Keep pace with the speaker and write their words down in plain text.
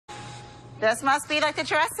This must be like the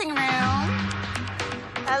dressing room.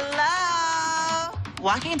 Hello.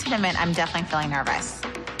 Walking into the Mint, I'm definitely feeling nervous.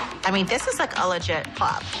 I mean, this is like a legit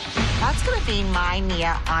club. That's gonna be my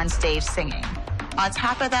Nia on stage singing. On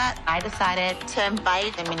top of that, I decided to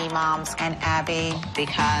invite the mini moms and Abby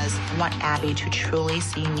because I want Abby to truly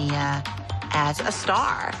see Nia as a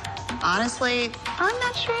star. Honestly, I'm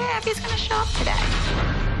not sure Abby's gonna show up today.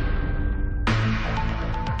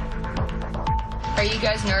 Are you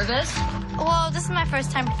guys nervous? Well, this is my first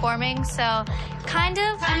time performing, so kind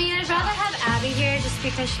of. I mean, I'd rather have Abby here just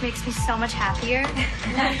because she makes me so much happier.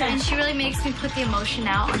 And she really makes me put the emotion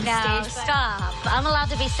out on stage. Stop. I'm allowed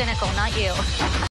to be cynical, not you.